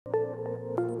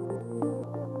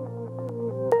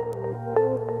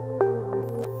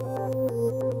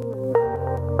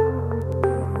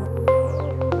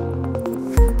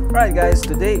Alright guys,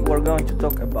 today we're going to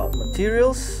talk about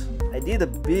materials. I did a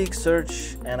big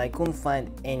search and I couldn't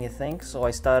find anything, so I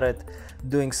started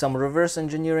doing some reverse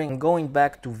engineering and going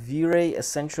back to V-Ray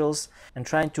essentials and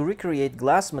trying to recreate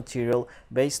glass material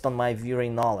based on my V-Ray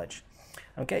knowledge.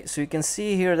 Okay, so you can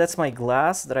see here that's my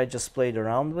glass that I just played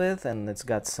around with, and it's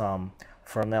got some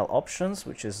Fresnel options,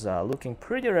 which is looking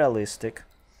pretty realistic.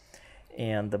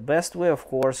 And the best way, of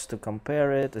course, to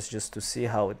compare it is just to see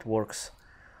how it works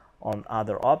on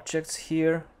other objects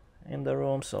here in the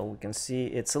room. So we can see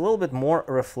it's a little bit more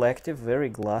reflective, very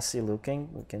glossy looking.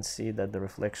 We can see that the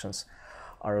reflections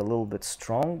are a little bit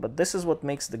strong, but this is what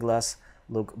makes the glass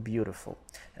look beautiful.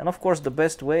 And of course, the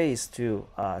best way is to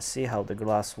see how the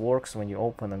glass works when you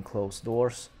open and close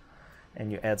doors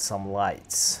and you add some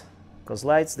lights, because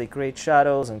lights, they create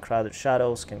shadows, and crowded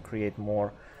shadows can create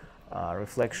more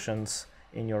reflections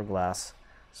in your glass.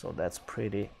 So that's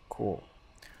pretty cool.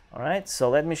 Alright, so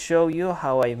let me show you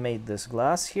how I made this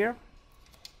glass here.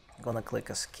 I'm gonna click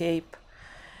escape,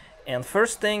 and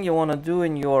first thing you want to do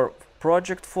in your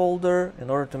project folder, in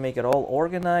order to make it all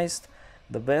organized,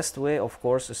 the best way, of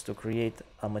course, is to create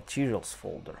a materials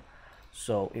folder.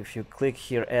 So if you click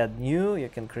here add new, you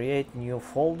can create new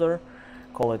folder,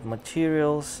 call it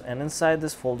materials, and inside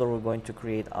this folder we're going to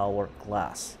create our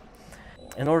glass.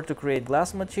 In order to create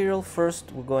glass material,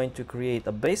 first we're going to create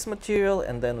a base material,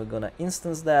 and then we're going to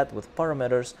instance that with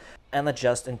parameters and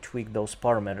adjust and tweak those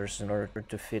parameters in order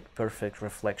to fit perfect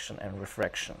reflection and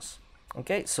refractions.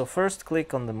 Okay, so first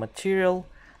click on the material,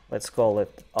 let's call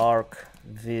it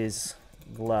ArchViz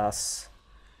glass,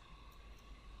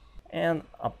 and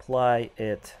apply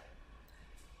it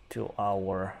to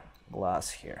our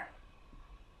glass here.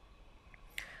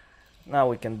 Now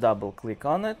we can double click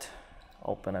on it,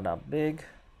 open it up big,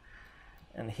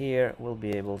 and here we'll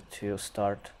be able to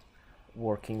start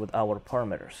working with our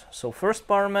parameters. So first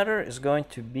parameter is going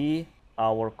to be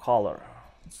our color.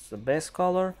 It's the base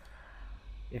color.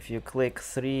 If you click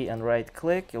 3 and right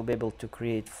click, you'll be able to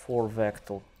create 4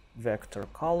 vector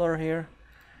color here,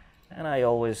 and I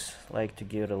always like to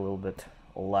give it a little bit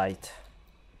light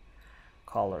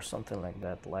color, something like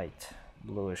that, light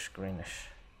bluish greenish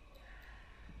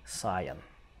cyan.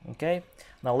 Okay,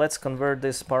 now let's convert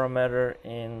this parameter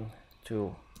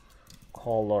into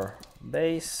color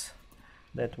base.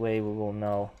 That way we will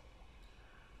know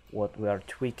what we are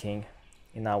tweaking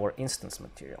in our instance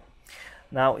material.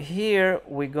 Now here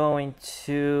we're going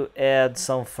to add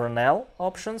some Fresnel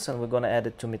options, and we're going to add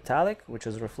it to metallic, which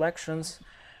is reflections.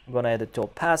 I'm going to add it to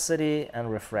opacity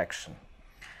and refraction.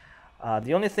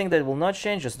 The only thing that will not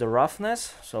change is the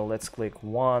roughness. So let's click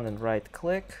 1 and right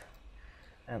click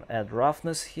and add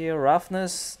roughness here.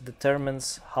 Roughness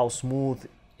determines how smooth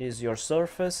is your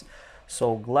surface.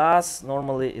 So glass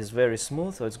normally is very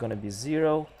smooth, so it's going to be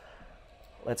 0.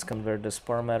 Let's convert this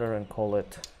parameter and call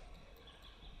it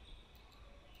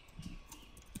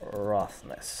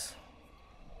roughness.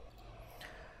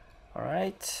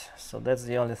 Alright, so that's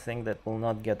the only thing that will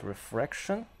not get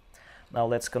refraction. Now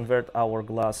let's convert our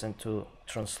glass into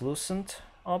translucent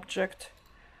object.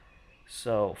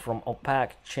 So from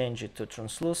opaque, change it to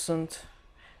translucent.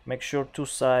 Make sure 2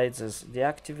 sides is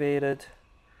deactivated,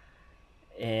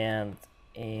 and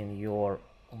in your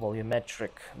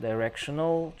volumetric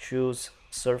directional, choose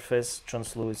surface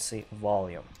translucency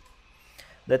volume.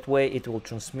 That way it will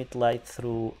transmit light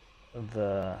through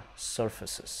the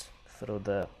surfaces, through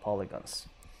the polygons.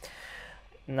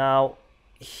 Now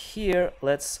here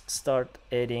let's start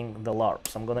adding the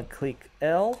LARPs. I'm gonna click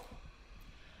L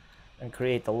and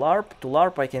create a LARP. To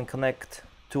LARP I can connect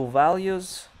 2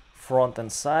 values, front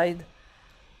and side.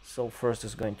 So first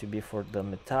is going to be for the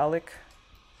metallic,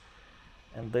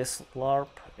 and this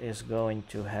LARP is going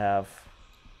to have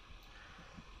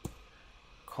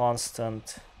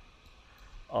constant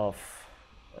of,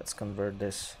 let's convert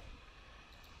this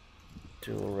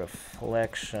to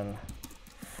reflection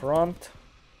front,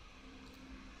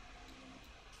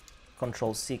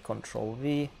 Control C, Control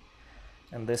V,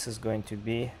 and this is going to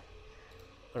be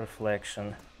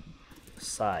reflection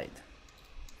side.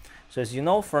 So as you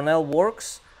know, Fresnel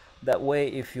works that way.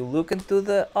 If you look into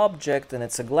the object and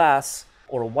it's a glass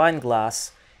or a wine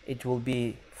glass, it will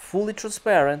be fully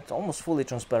transparent, almost fully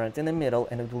transparent in the middle,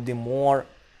 and it will be more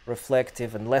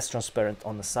reflective and less transparent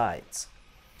on the sides.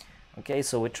 Okay,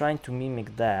 so we're trying to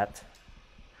mimic that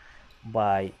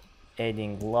by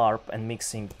adding LARP and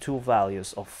mixing 2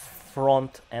 values of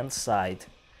front and side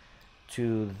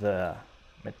to the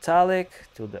metallic,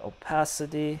 to the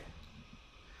opacity,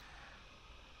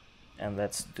 and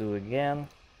let's do again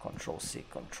Control C,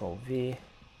 Control V.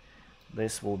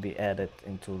 This will be added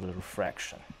into the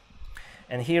refraction.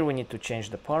 And here we need to change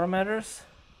the parameters.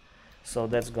 So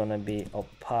that's gonna be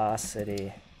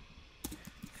opacity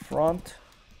front,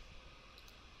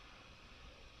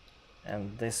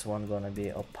 and this one gonna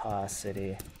be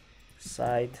opacity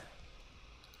side,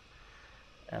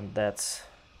 and that's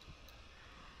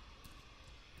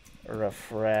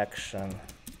refraction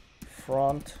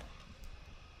front,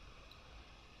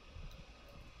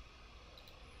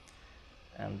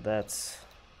 and that's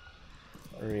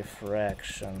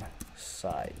refraction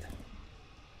side.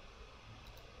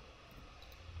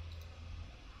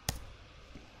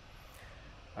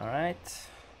 All right.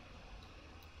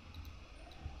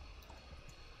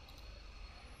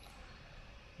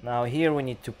 Now here we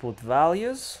need to put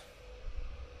values.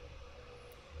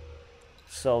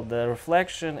 So the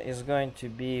reflection is going to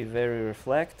be very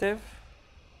reflective,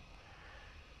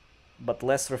 but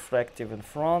less refractive in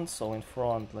front. So in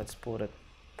front, let's put it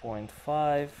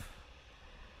 0.5,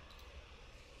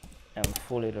 and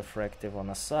fully refractive on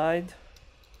the side.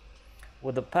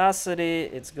 With opacity,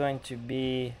 it's going to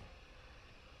be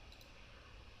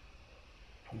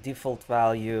default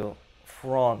value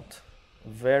front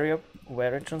very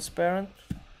transparent,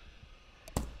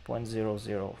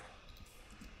 0.00,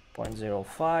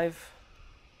 0.05,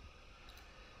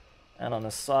 and on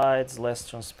the sides less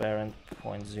transparent,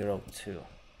 0.02.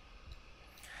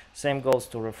 Same goes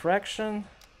to refraction.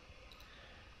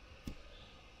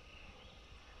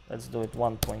 Let's do it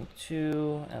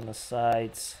 1.2, and the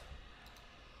sides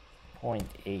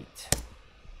 0.8.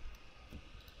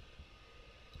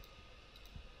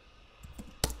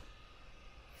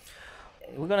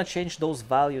 We're gonna change those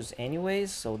values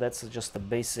anyways, so that's just a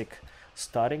basic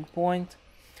starting point.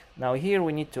 Now here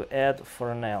we need to add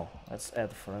Fresnel. Let's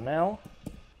add Fresnel,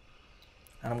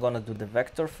 and I'm gonna do the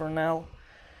vector Fresnel,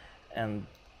 and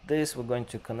this we're going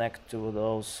to connect to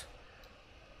those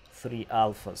three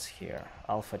alphas here,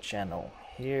 alpha channel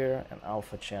here and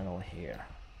alpha channel here,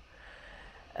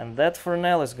 and that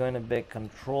Fresnel is going to be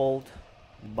controlled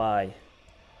by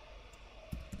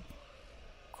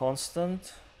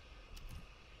constant,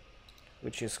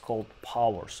 which is called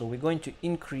power. So we're going to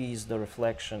increase the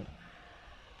reflection.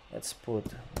 Let's put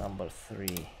number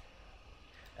 3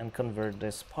 and convert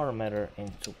this parameter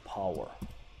into power.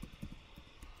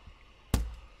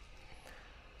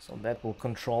 So that will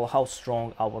control how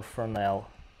strong our Fresnel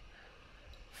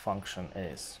function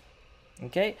is.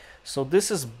 Okay, so this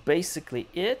is basically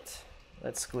it.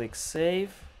 Let's click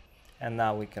save, and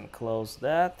now we can close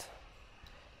that.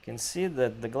 You can see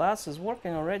that the glass is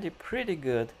working already pretty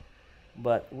good,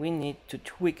 but we need to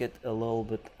tweak it a little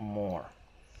bit more.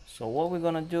 So what we're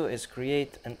gonna do is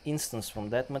create an instance from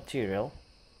that material,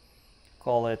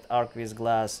 call it ArchViz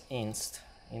glass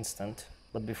instant.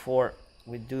 But before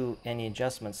we do any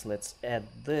adjustments, let's add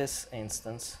this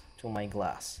instance to my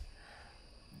glass.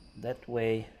 That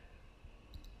way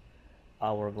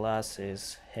our glass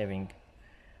is having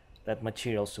that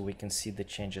material so we can see the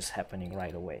changes happening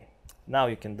right away. Now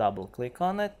you can double click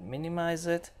on it, minimize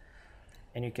it,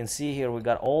 and you can see here we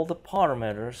got all the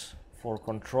parameters for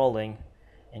controlling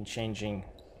and changing.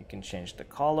 You can change the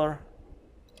color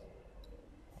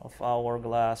of our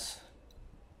glass.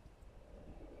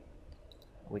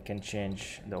 We can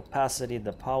change the opacity,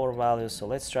 the power value. So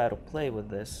let's try to play with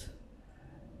this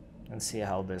and see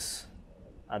how this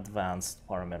advanced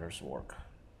parameters work.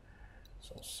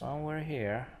 So somewhere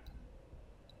here,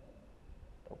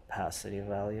 the opacity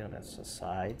value, that's the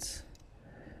sides.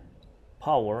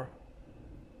 Power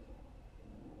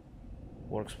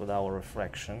works with our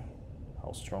refraction.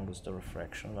 How strong is the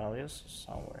refraction values?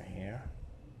 Somewhere here.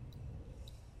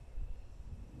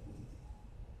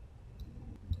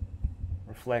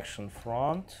 Reflection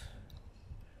front.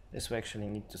 This we actually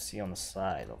need to see on the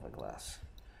side of the glass.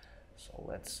 So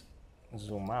let's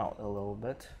zoom out a little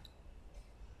bit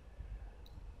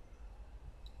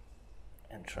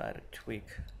and try to tweak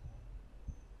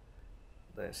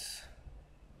this.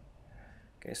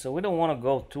 Okay, so we don't want to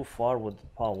go too far with the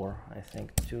power. I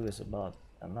think 2 is about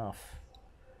enough.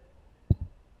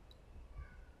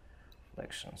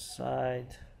 Reflection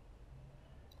side,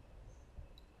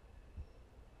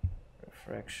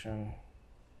 refraction,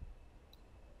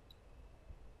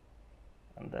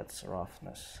 and that's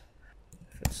roughness.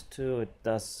 If it's 2, it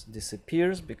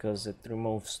disappears because it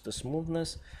removes the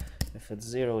smoothness. If it's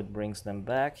 0, it brings them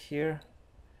back here.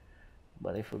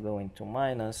 But if we go into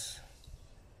minus,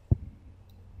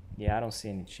 yeah, I don't see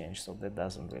any change, so that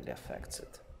doesn't really affect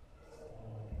it.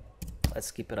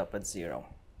 Let's keep it up at 0.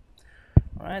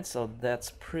 Alright, so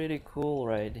that's pretty cool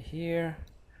right here.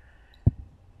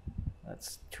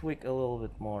 Let's tweak a little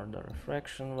bit more the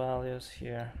refraction values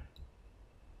here.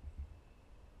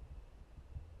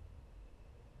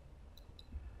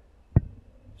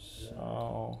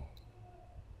 So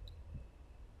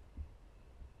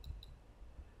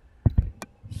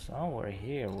somewhere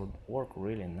here would work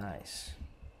really nice.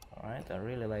 All right, I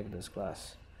really like this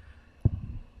glass.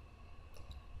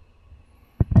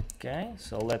 Okay,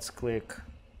 so let's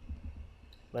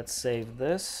save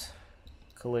this,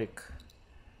 click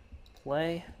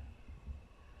play,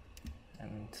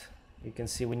 and you can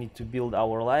see we need to build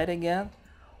our light again,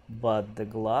 but the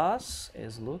glass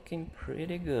is looking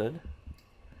pretty good.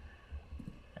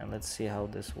 And let's see how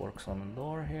this works on the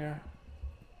door here.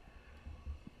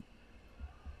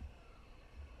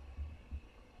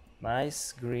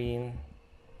 Nice green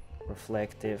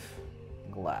reflective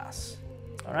glass.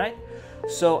 All right,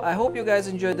 so I hope you guys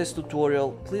enjoyed this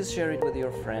tutorial. Please share it with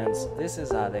your friends. This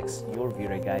is Alex, your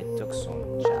V-Ray guide. Talk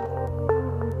soon. Ciao.